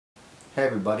Hey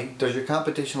everybody, does your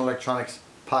Competition Electronics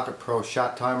Pocket Pro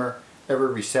shot timer ever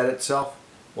reset itself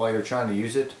while you're trying to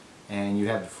use it and you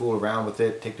have to fool around with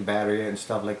it, take the battery out and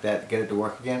stuff like that to get it to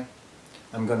work again?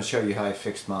 I'm going to show you how I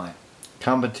fixed mine.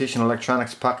 Competition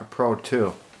Electronics Pocket Pro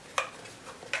 2.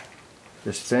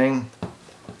 This thing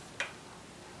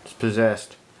is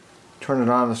possessed. Turn it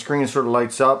on, the screen sort of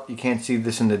lights up. You can't see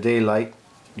this in the daylight.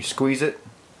 You squeeze it.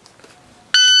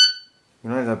 You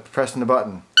don't have to press the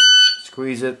button.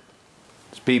 Squeeze it.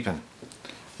 It's beeping.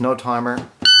 No timer.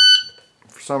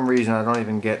 For some reason I don't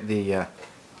even get the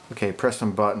okay, press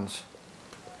some buttons.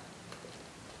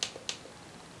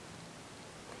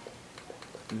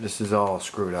 This is all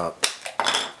screwed up.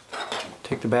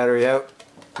 Take the battery out,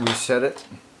 reset it.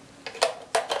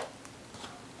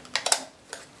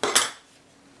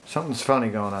 Something's funny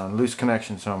going on, loose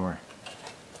connection somewhere.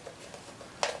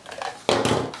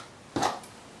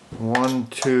 1,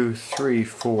 2, 3,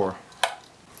 4.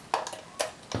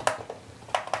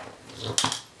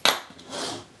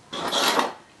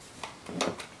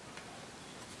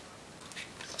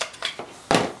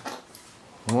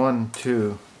 One,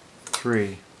 two,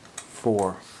 three,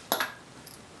 four.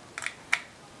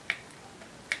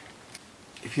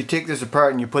 If you take this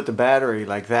apart and you put the battery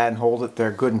like that and hold it there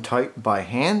good and tight by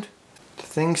hand, the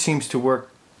thing seems to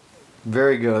work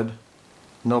very good,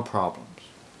 no problems.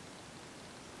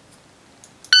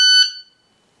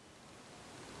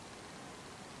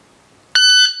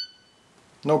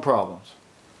 No problems.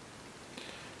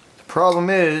 The problem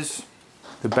is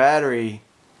the battery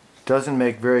doesn't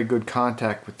make very good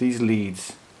contact with these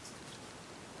leads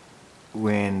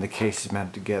when the case is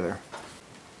mounted together.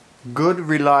 Good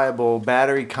reliable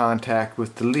battery contact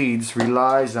with the leads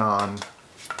relies on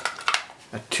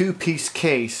a two-piece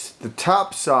case. The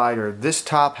top side, or this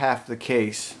top half of the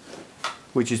case,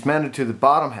 which is mounted to the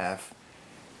bottom half,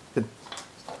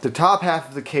 the top half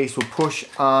of the case will push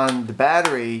on the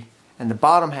battery and the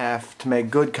bottom half to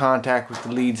make good contact with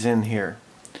the leads in here.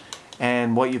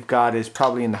 And what you've got is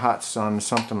probably in the hot sun,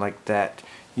 something like that.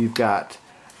 You've got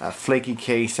a flaky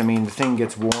case. I mean, the thing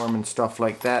gets warm and stuff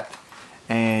like that,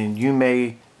 and you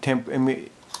may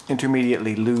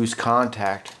intermediately lose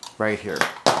contact right here.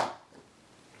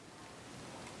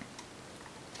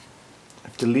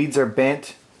 If the leads are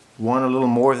bent, one a little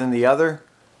more than the other,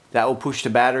 that will push the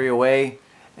battery away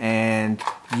and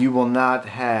you will not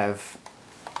have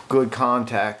good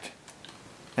contact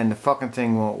and the fucking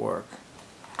thing won't work.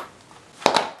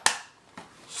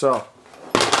 So,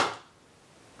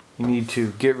 you need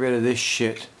to get rid of this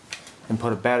shit and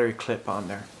put a battery clip on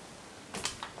there.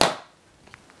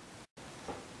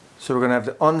 So we're going to have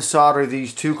to unsolder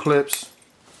these two clips,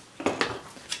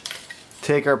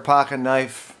 take our pocket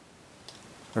knife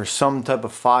or some type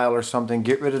of file or something,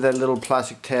 get rid of that little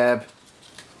plastic tab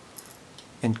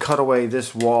and cut away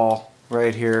this wall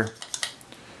right here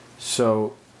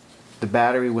so the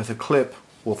battery with a clip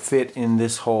will fit in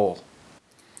this hole.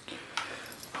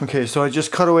 Okay, so I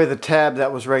just cut away the tab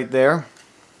that was right there.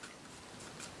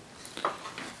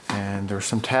 And there were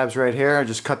some tabs right here. I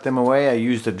just cut them away. I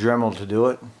used a Dremel to do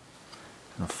it.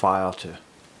 And a file to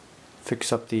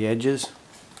fix up the edges.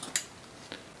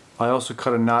 I also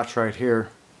cut a notch right here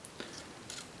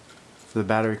for the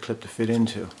battery clip to fit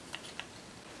into.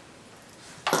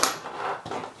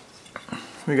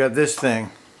 We got this thing.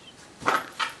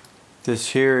 This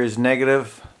here is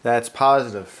negative. That's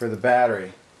positive for the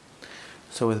battery.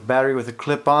 So with battery with a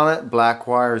clip on it, black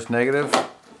wire is negative.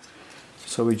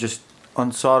 So we just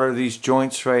unsolder these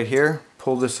joints right here,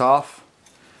 pull this off,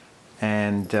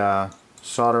 and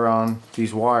solder on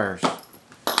these wires.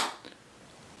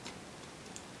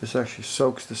 This actually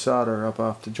soaks the solder up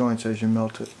off the joints as you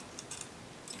melt it.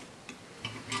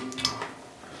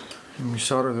 And we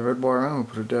solder the red wire on, we'll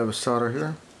put a dab of solder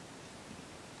here.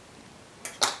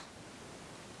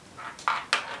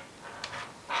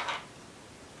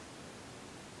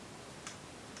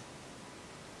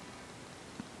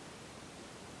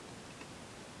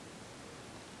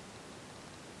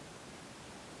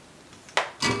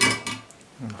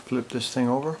 I'm going to flip this thing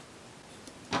over.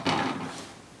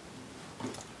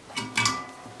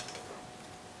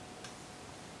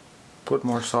 Put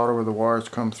more solder where the wires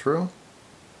come through.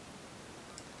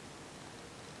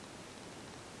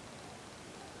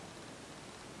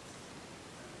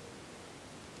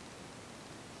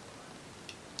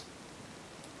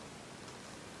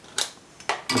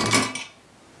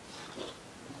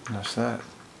 That's that.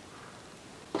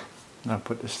 Now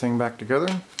put this thing back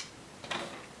together.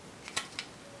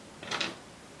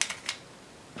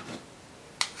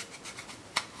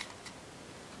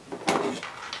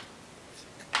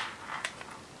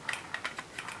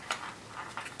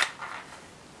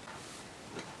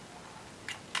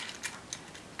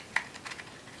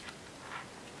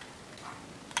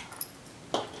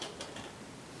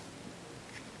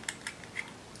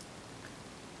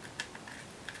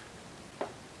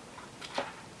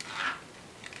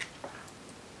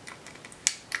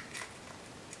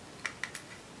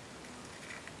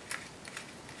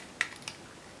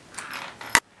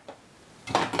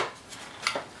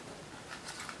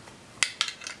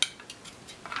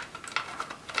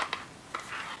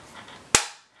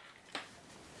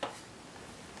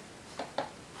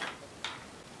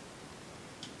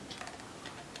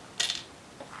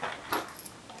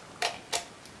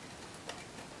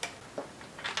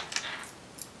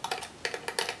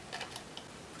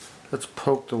 Let's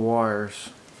poke the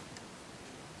wires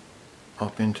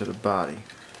up into the body.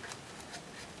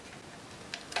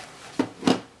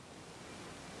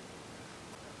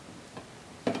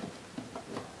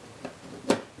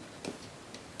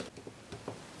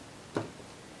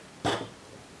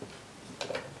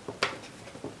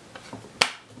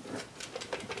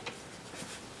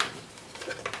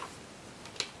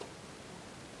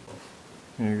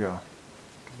 There you go.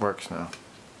 It works now.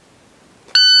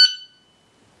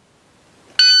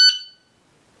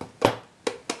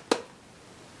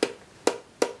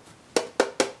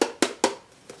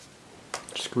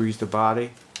 Squeeze the body,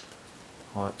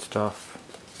 all that stuff.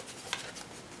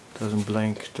 Doesn't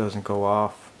blink, doesn't go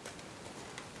off,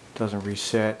 doesn't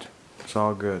reset. It's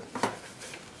all good.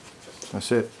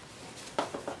 That's it.